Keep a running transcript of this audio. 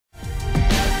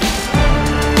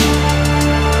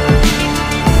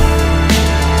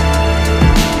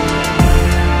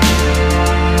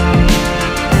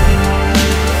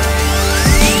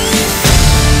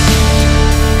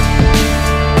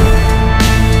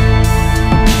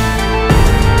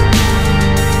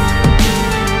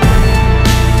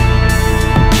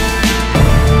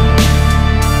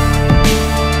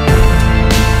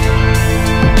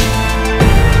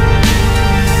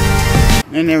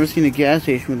never seen a gas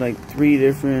station with like 3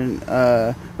 different,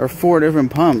 or 4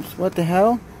 different pumps. What the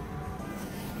hell?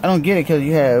 I don't get it, because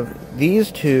you have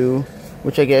these two,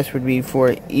 which I guess would be for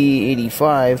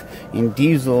E85 in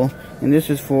diesel, and this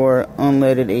is for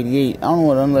unleaded 88. I don't know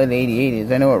what unleaded 88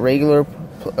 is. I know what regular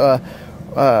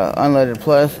unleaded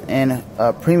plus and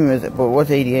premium is, but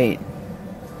what's 88?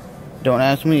 Don't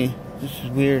ask me. This is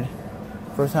weird.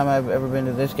 First time I've ever been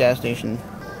to this gas station.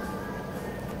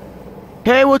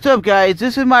 Hey, what's up, guys?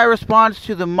 This is my response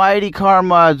to the Mighty Car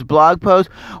Mods blog post,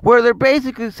 where they're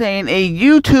basically saying a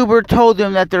YouTuber told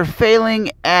them that they're failing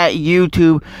at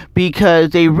YouTube because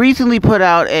they recently put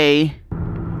out a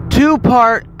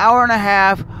 2-part,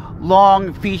 hour-and-a-half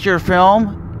long feature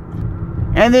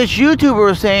film. And this YouTuber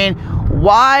was saying,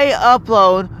 why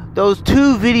upload those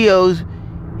 2 videos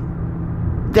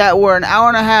that were an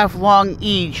hour-and-a-half long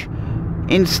each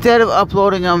instead of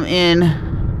uploading them in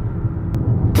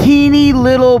teeny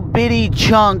little bitty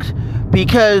chunks?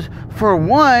 Because for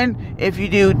one, if you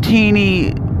do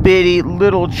teeny bitty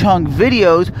little chunk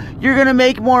videos, you're gonna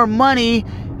make more money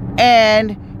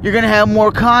and you're gonna have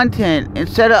more content.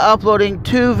 Instead of uploading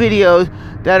 2 videos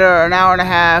that are an hour and a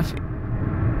half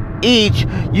each,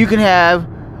 you can have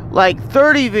like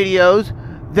 30 videos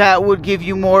that would give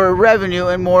you more revenue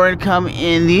and more income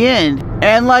in the end.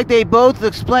 And like they both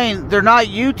explained, they're not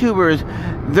YouTubers,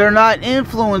 they're not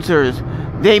influencers.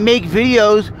 They make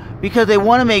videos because they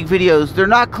want to make videos. They're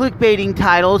not clickbaiting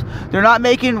titles. They're not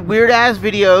making weird-ass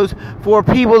videos for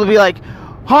people to be like,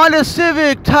 Honda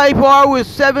Civic Type R with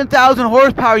 7,000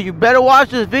 horsepower, you better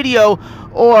watch this video,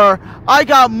 or I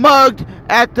got mugged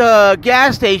at the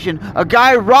gas station. A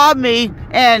guy robbed me,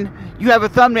 and you have a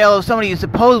thumbnail of somebody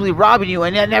supposedly robbing you,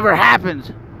 and that never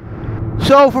happens.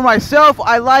 So for myself,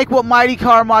 I like what Mighty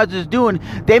Car Mods is doing.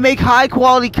 They make high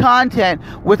quality content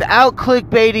without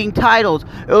clickbaiting titles.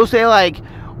 It'll say like,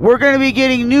 we're going to be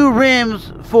getting new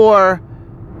rims for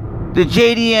the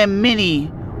JDM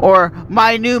Mini, or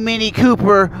my new Mini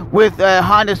Cooper with a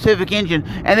Honda Civic engine.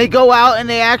 And they go out and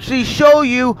they actually show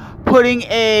you putting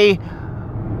a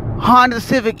Honda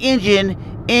Civic engine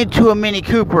into a Mini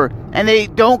Cooper. And they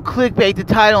don't clickbait the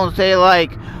title and say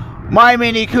like, my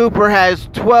Mini Cooper has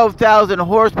 12,000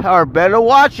 horsepower, better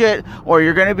watch it or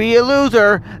you're gonna be a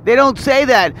loser. They don't say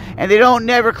that, and they don't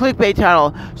never clickbait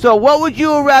title. So what would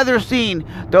you have rather seen?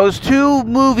 Those 2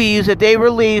 movies that they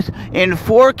released in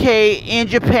 4K in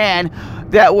Japan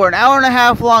that were an hour and a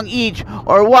half long each,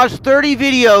 or watch 30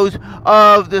 videos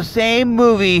of the same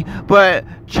movie but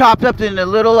chopped up into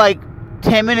little like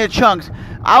 10-minute chunks?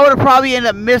 I would have probably ended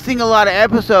up missing a lot of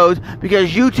episodes because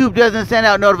YouTube doesn't send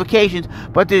out notifications.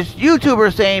 But this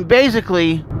YouTuber saying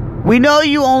basically, we know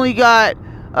you only got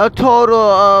a total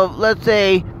of, let's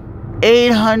say,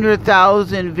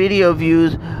 800,000 video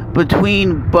views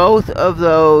between both of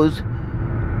those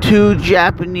 2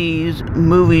 Japanese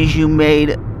movies you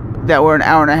made that were an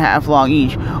hour and a half long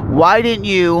each. Why didn't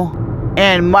you?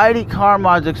 And Mighty Car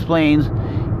Mods explains,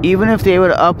 even if they would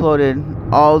have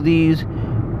uploaded all these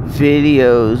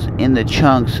videos in the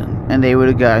chunks and they would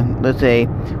have got, let's say,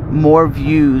 more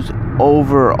views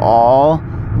overall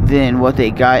than what they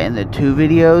got in the 2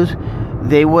 videos,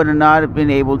 they would have not have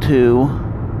been able to,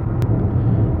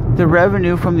 the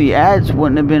revenue from the ads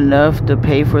wouldn't have been enough to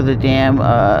pay for the damn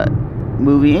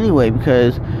movie anyway,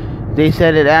 because they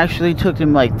said it actually took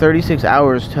them like 36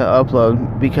 hours to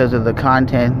upload because of the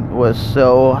content was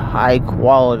so high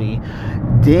quality.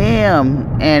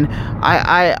 Damn. And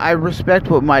I respect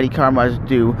what Mighty Car Mods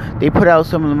do. They put out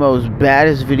some of the most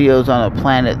baddest videos on the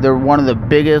planet. They're one of the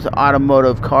biggest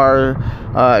automotive car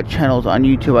channels on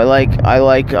YouTube. I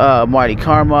like Mighty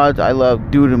Car Mods. I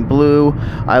love Dude in Blue.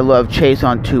 I love Chase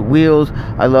on 2 Wheels.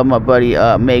 I love my buddy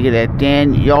Megadeth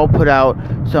Dan. Y'all put out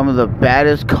some of the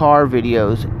baddest car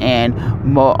videos and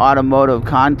automotive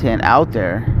content out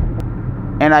there.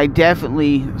 And I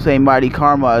definitely say Mighty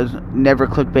Car Mods never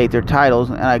clickbait their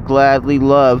titles, and I gladly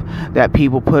love that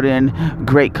people put in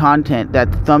great content,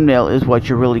 that the thumbnail is what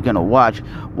you're really going to watch.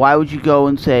 Why would you go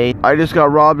and say, I just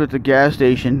got robbed at the gas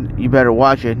station, you better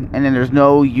watch it, and then there's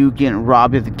no you getting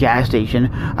robbed at the gas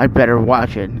station, I better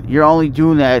watch it. You're only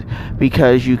doing that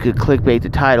because you could clickbait the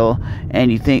title,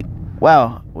 and you think,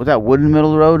 wow, was that wood in the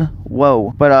middle of the road?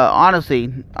 Whoa. But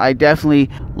honestly, I definitely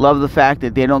love the fact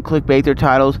that they don't clickbait their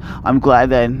titles. I'm glad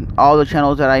that all the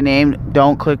channels that I named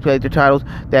don't clickbait their titles.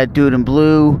 That Dude in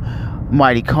Blue,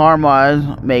 Mighty Car Mods,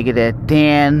 Megadeth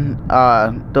Dan,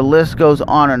 the list goes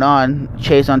on and on.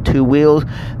 Chase on 2 Wheels.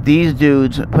 These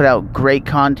dudes put out great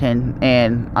content,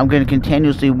 and I'm going to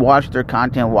continuously watch their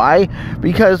content. Why?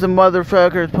 Because the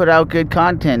motherfuckers put out good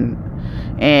content.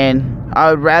 And I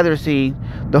would rather see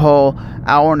the whole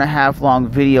hour-and-a-half long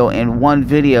video in one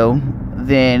video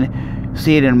than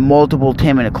see it in multiple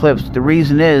 10-minute clips. The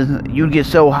reason is you'd get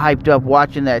so hyped up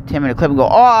watching that 10-minute clip and go,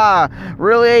 "Oh,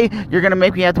 really? You're gonna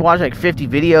make me have to watch like 50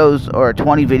 videos or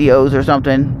 20 videos or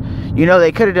something?" You know,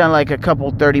 they could have done like a couple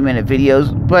 30-minute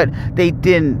videos, but they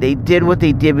didn't. They did what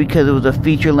they did because it was a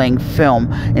feature-length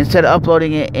film. Instead of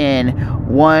uploading it in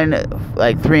one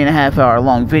like 3.5-hour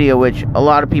long video, which a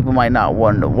lot of people might not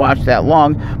want to watch that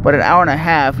long, but an hour and a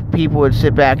half, people would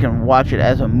sit back and watch it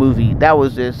as a movie. That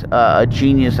was just a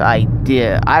genius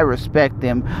idea. I respect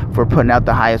them for putting out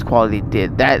the highest quality they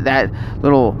did. That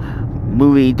little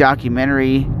movie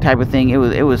documentary type of thing, it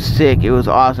was sick. It was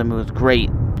awesome. It was great.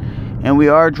 And we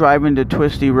are driving to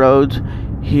twisty roads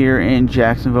here in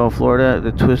Jacksonville, Florida.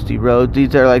 The twisty roads.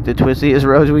 These are like the twistiest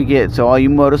roads we get. So all you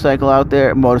motorcycle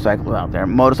riders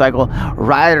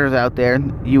out there,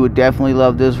 you would definitely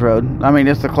love this road. I mean,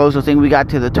 it's the closest thing we got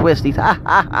to the twisties.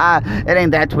 It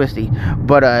ain't that twisty,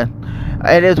 but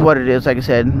it is what it is. Like I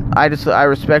said, I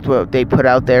respect what they put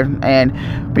out there, and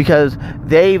because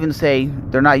they even say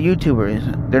they're not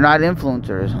YouTubers, they're not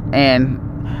influencers, and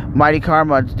Mighty Car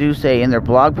Mods do say in their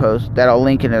blog post that I'll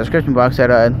link in the description box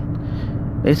that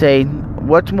they say,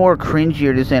 what's more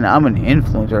cringier to saying I'm an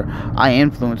influencer? I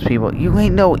influence people. You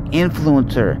ain't no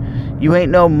influencer. You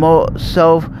ain't no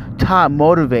self-taught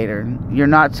motivator. You're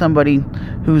not somebody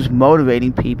who's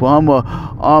motivating people. I'm a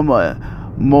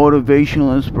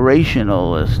motivational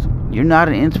inspirationalist. You're not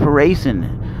an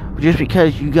inspiration. Just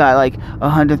because you got like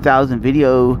 100,000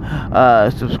 video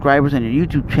subscribers on your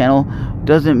YouTube channel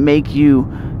doesn't make you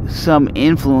some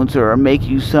influencer or make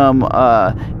you some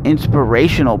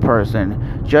inspirational person.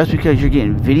 Just because you're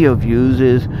getting video views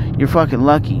is you're fucking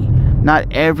lucky. Not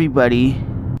everybody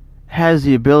has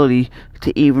the ability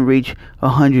to even reach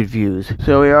 100 views.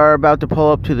 So we are about to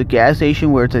pull up to the gas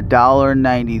station where it's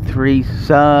 $1.93,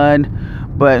 son.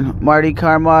 But Mighty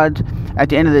Car Mods, at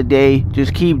the end of the day,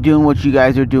 just keep doing what you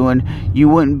guys are doing. You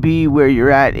wouldn't be where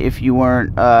you're at if you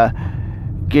weren't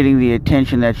getting the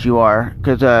attention that you are,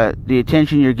 because the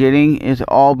attention you're getting is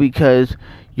all because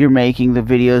you're making the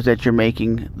videos that you're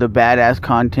making, the badass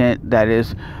content that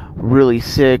is really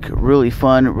sick, really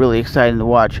fun, really exciting to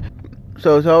watch.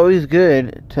 So it's always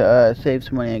good to save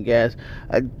some money on gas.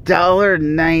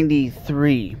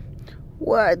 $1.93.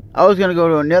 What? I was gonna go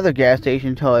to another gas station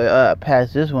until I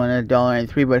passed this one at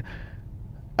 $1.93, but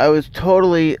I was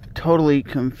totally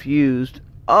confused.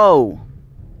 Oh,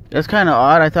 that's kind of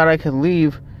odd. I thought I could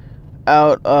leave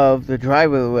out of the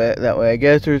driveway that way. I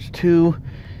guess there's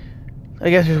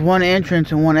one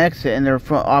entrance and one exit, and they're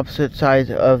from opposite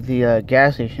sides of the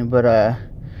gas station. But I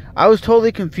was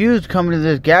totally confused coming to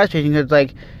this gas station because,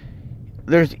 like,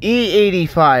 there's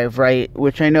E85, right,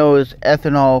 which I know is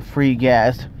ethanol-free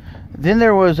gas. Then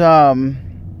there was the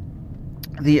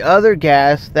other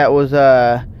gas that was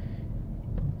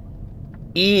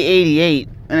E88,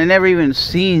 and I never even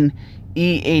seen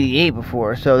E88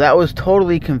 before, so that was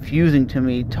totally confusing to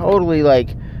me. Totally,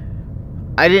 like,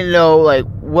 I didn't know like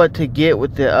what to get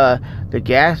with the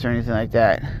gas or anything like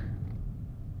that.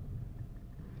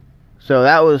 So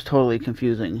that was totally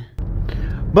confusing.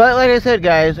 But like I said,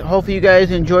 guys, hopefully you guys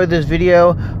enjoyed this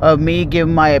video of me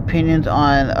giving my opinions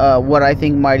on what I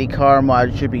think Mighty Car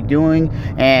Mods should be doing.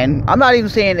 And I'm not even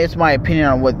saying it's my opinion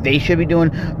on what they should be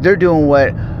doing. They're doing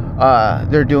what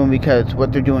they're doing because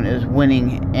what they're doing is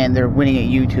winning, and they're winning at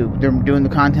YouTube. They're doing the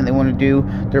content they want to do.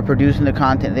 They're producing the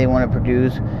content they want to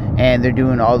produce, and they're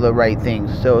doing all the right things.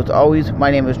 So it's always,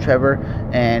 my name is Trevor,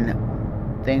 and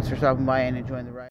thanks for stopping by and enjoying the ride.